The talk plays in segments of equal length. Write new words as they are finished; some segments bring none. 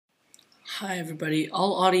Hi everybody,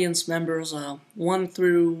 all audience members, 1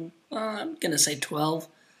 through, I'm gonna say 12,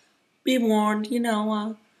 be warned,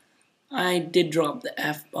 I did drop the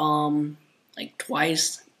F-bomb, like,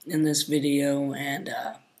 twice in this video, and,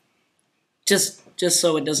 just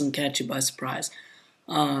so it doesn't catch you by surprise.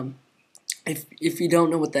 If you don't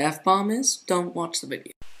know what the F-bomb is, don't watch the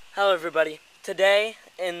video. Hello everybody, today,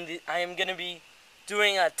 I am gonna be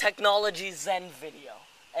doing a technology zen video,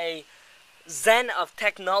 a Zen of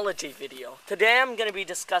technology video. Today I'm going to be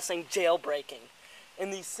discussing jailbreaking in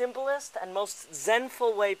the simplest and most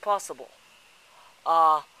zenful way possible.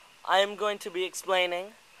 I am going to be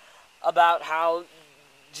explaining about how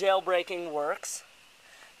jailbreaking works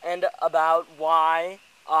and about why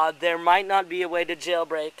there might not be a way to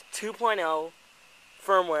jailbreak 2.0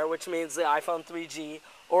 firmware, which means the iPhone 3G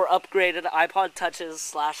or upgraded iPod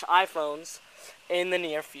Touches / iPhones in the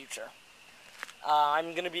near future.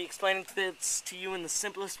 I'm going to be explaining this to you in the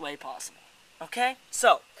simplest way possible. Okay?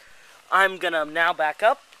 So, I'm going to now back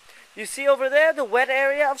up. You see over there the wet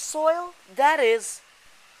area of soil? That is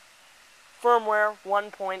firmware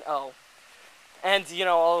 1.0. And,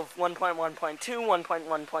 all of 1.1.2,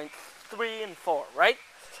 1.1.3, and 4, right?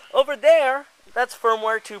 Over there, that's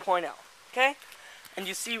firmware 2.0. Okay? And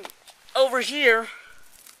you see over here,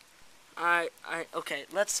 okay,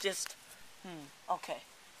 let's just, okay.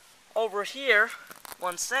 Over here,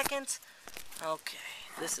 1 second. Okay,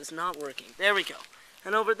 this is not working. There we go.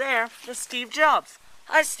 And over there is Steve Jobs.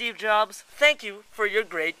 Hi, Steve Jobs. Thank you for your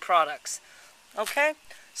great products. Okay?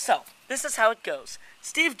 So, this is how it goes.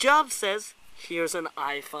 Steve Jobs says, here's an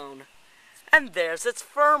iPhone. And there's its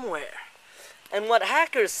firmware. And what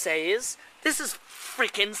hackers say is, this is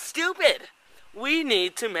freaking stupid. We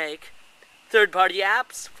need to make third-party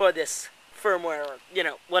apps for this firmware, or,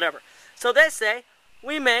 whatever. So they say,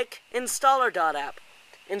 we make installer.app,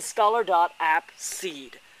 installer.app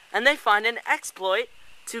seed, and they find an exploit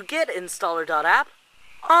to get installer.app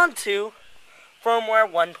onto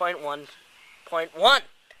firmware 1.1.1.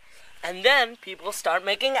 And then people start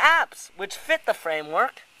making apps which fit the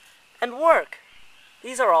framework and work.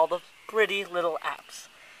 These are all the pretty little apps.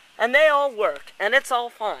 And they all work, and it's all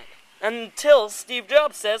fine. Until Steve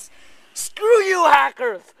Jobs says, screw you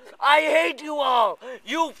hackers! I hate you all!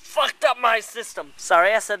 You fucked up my system!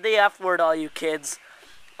 Sorry, I said the F word, all you kids.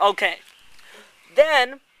 Okay.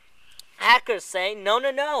 Then, hackers say,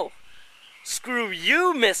 no. Screw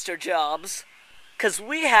you, Mr. Jobs. Because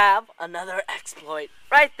we have another exploit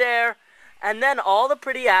right there. And then all the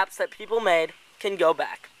pretty apps that people made can go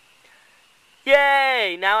back.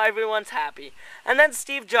 Yay! Now everyone's happy. And then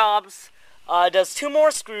Steve Jobs does 2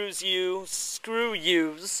 more screw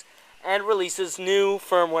yous, and releases new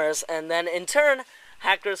firmwares, and then in turn,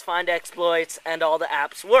 hackers find exploits and all the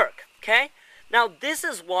apps work, okay? Now, this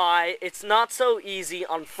is why it's not so easy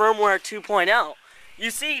on firmware 2.0. You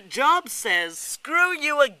see, Jobs says, screw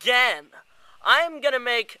you again. I'm gonna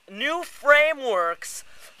make new frameworks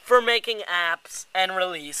for making apps and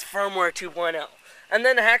release firmware 2.0. And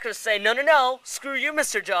then the hackers say, no, screw you,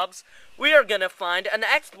 Mr. Jobs. We are gonna find an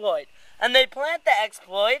exploit. And they plant the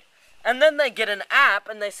exploit, and then they get an app,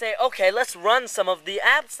 and they say, okay, let's run some of the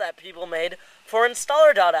apps that people made for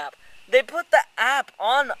installer.app. They put the app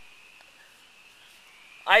on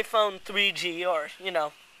iPhone 3G, or,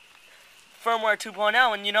 firmware 2.0,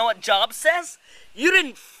 and you know what Jobs says? You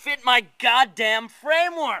didn't fit my goddamn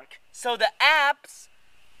framework! So the apps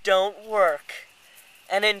don't work.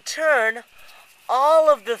 And in turn, all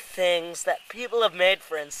of the things that people have made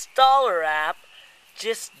for installer app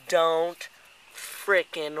just don't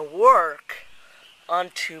frickin' work on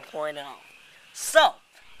 2.0. So,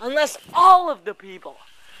 unless all of the people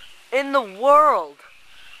in the world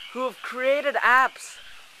who have created apps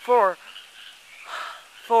for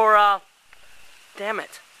damn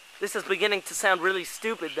it, this is beginning to sound really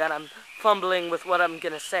stupid that I'm fumbling with what I'm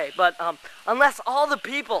gonna say, but unless all the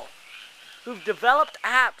people who've developed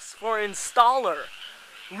apps for installer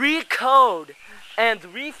recode and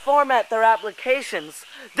reformat their applications,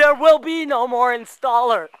 there will be no more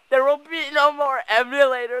installer. There will be no more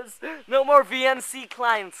emulators, no more VNC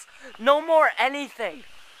clients, no more anything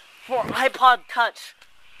for iPod Touch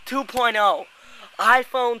 2.0,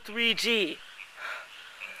 iPhone 3G.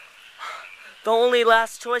 The only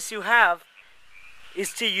last choice you have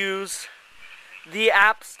is to use the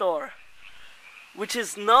App Store, which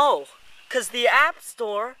is no, because the App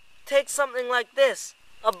Store takes something like this,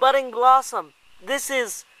 a budding blossom. This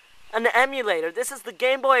is an emulator. This is the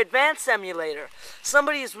Game Boy Advance emulator.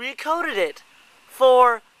 Somebody's recoded it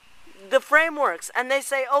for the frameworks, and they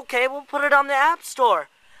say, okay, we'll put it on the App Store.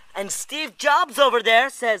 And Steve Jobs over there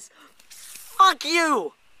says, fuck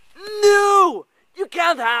you! No! You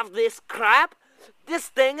can't have this crap. This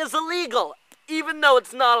thing is illegal. Even though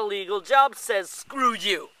it's not illegal, Jobs says screw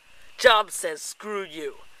you. Jobs says screw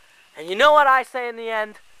you. And you know what I say in the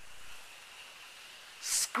end?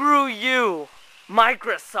 Screw you,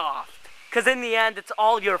 Microsoft. Because in the end, it's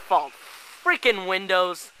all your fault. Freaking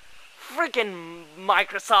Windows. Freaking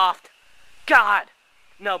Microsoft. God.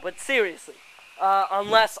 No, but seriously.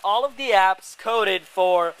 Unless all of the apps coded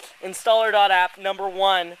for installer.app number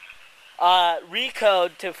 1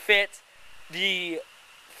 recode to fit the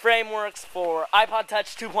frameworks for iPod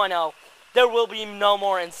Touch 2.0, there will be no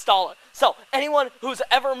more installer. So, anyone who's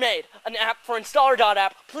ever made an app for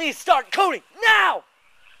installer.app, please start coding now!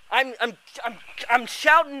 I'm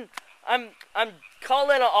shouting, I'm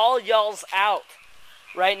calling all y'alls out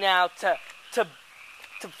right now to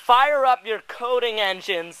fire up your coding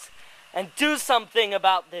engines and do something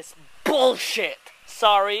about this bullshit.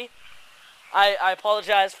 Sorry. I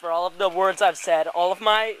apologize for all of the words I've said. All of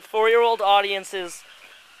my 4-year-old audiences,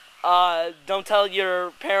 don't tell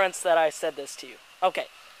your parents that I said this to you. Okay.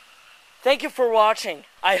 Thank you for watching.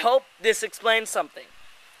 I hope this explains something.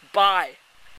 Bye.